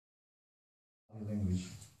language,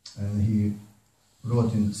 and he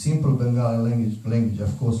wrote in simple Bengali language,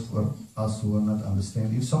 of course, for us who are not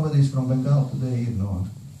understanding. If somebody is from Bengal today, you know,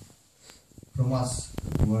 from us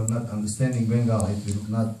who are not understanding Bengali, it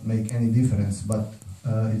will not make any difference, but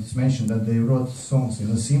it's mentioned that they wrote songs in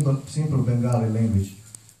a simple Bengali language,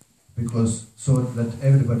 because so that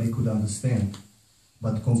everybody could understand,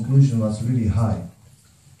 but conclusion was really high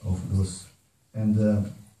of those. And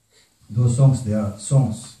those songs, they are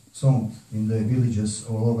songs sung in the villages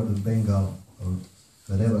all over the Bengal, or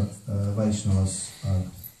wherever Vaishnavas are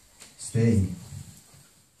staying.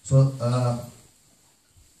 So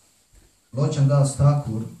Lochandas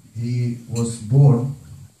Thakur, he was born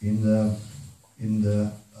in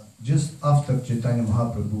the just after Chaitanya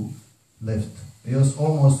Mahaprabhu left. He was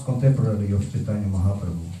almost contemporary of Chaitanya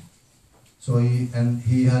Mahaprabhu. So he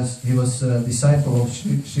was a disciple of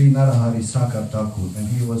Sri Narahari Sakar Thakur, and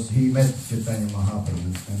he met Chaitanya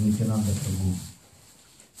Mahaprabhu and Nityananda Prabhu.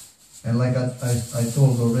 And like I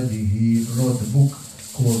told already, he wrote a book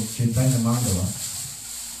called Chaitanya Mangala,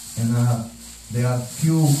 and there are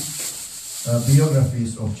few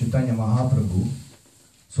biographies of Chaitanya Mahaprabhu.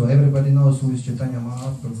 So everybody knows who is Chaitanya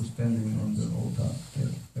Mahaprabhu standing on the altar.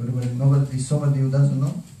 Everybody knows. Is somebody who doesn't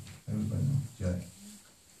know? Everybody knows. Jai.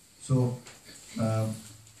 So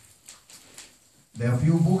there are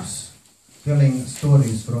few books telling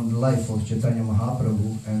stories from the life of Chaitanya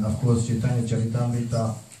Mahaprabhu, and of course Chaitanya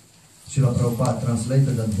Charitamrita, Srila Prabhupada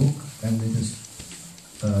translated that book, and it is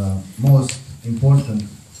most important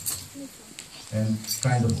and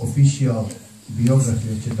kind of official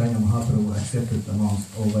biography of Chaitanya Mahaprabhu accepted amongst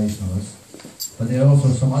all Vaishnavas. But there are also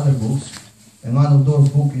some other books, and one of those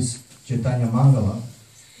books is Chaitanya Mangala,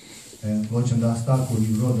 and Lochandas Thakur,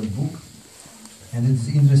 he wrote a book, and it's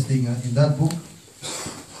interesting. In that book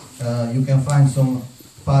you can find some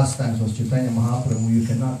pastimes of Chaitanya Mahaprabhu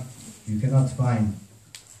you cannot find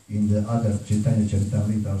in the other Chaitanya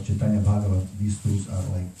Charitamrita or Chaitanya Bhagavat. These two are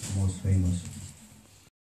like most famous.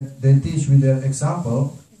 They teach with their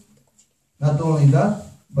example. Not only that,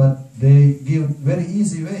 but they give very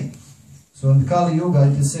easy way. So in Kali Yuga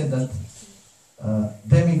it is said that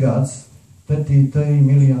demigods, 30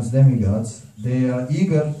 million demigods, they are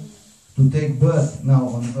eager to take birth now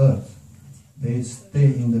on earth. They stay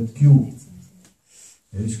in the queue.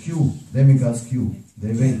 There is queue, demigods queue.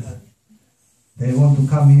 They wait. They want to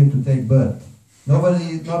come here to take birth.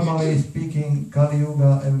 Nobody, normally speaking, Kali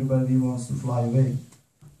Yuga, everybody wants to fly away.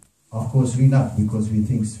 Of course we not, because we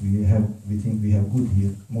think we have good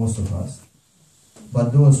here, most of us.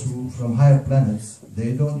 But those who from higher planets,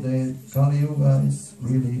 Kali Yuga is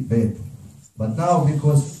really bad. But now,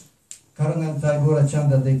 because Karanantai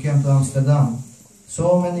Gaurachandra, they came to Amsterdam,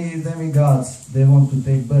 so many demigods, they want to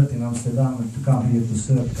take birth in Amsterdam and to come here to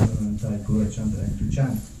serve Karanantai Gaurachandra and to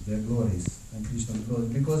chant their glories and Krishna's glories,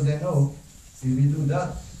 because they know if we do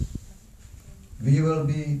that, we will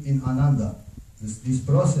be in Ananda. This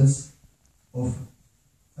process of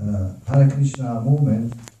Hare Krishna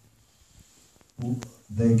movement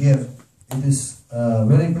they give, it is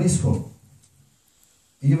very blissful.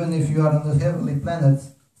 Even if you are on the heavenly planet,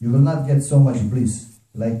 you will not get so much bliss.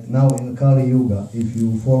 Like now in Kali Yuga, if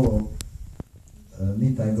you follow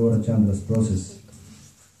Nitai Gaurachandra's process.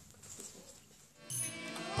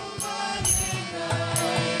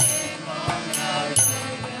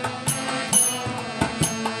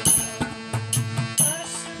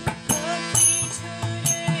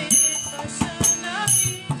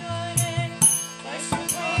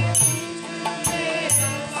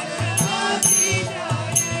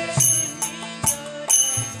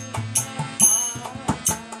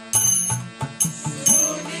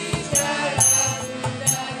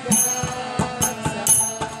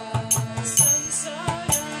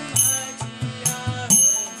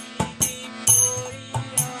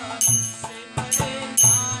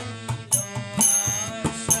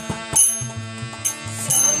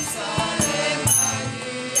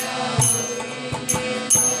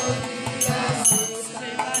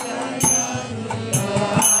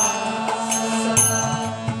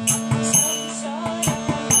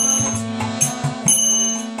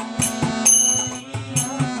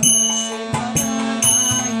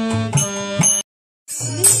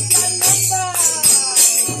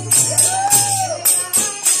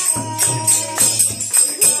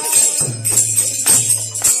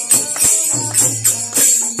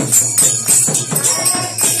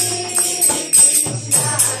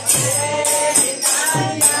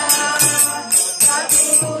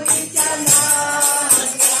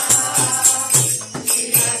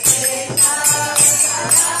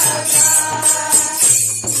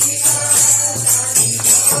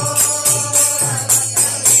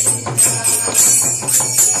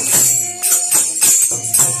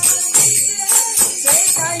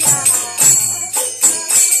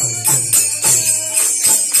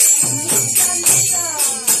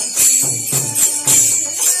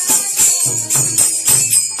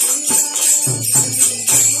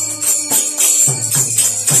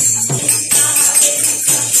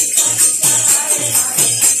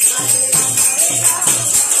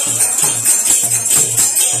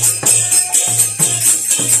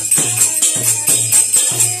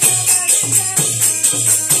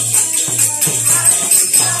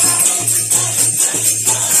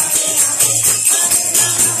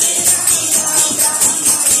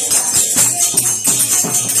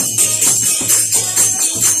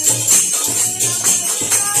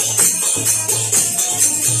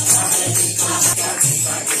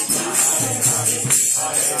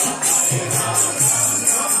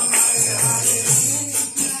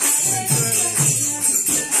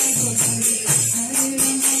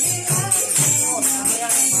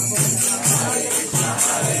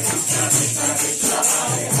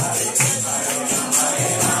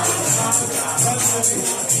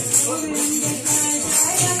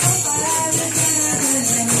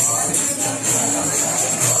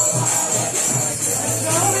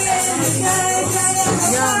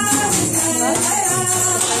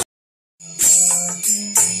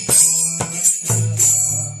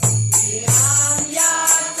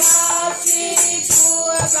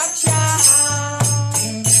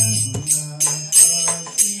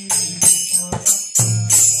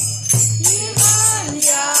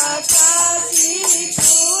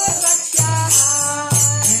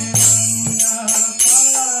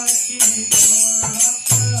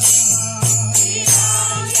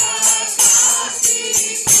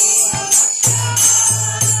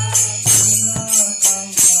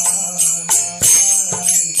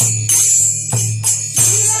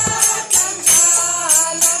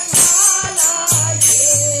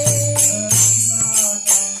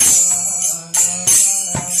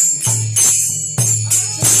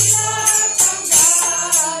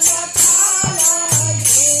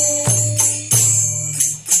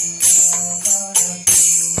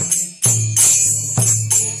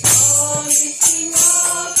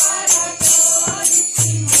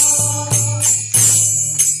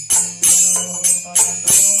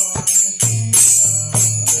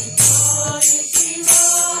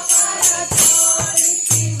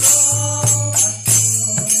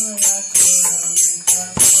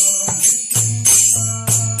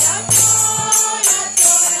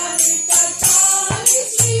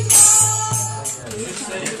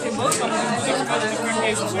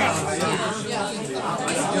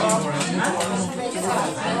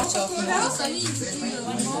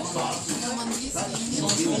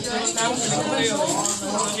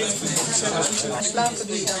 Slapen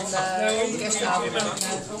doe je dan kerstavond.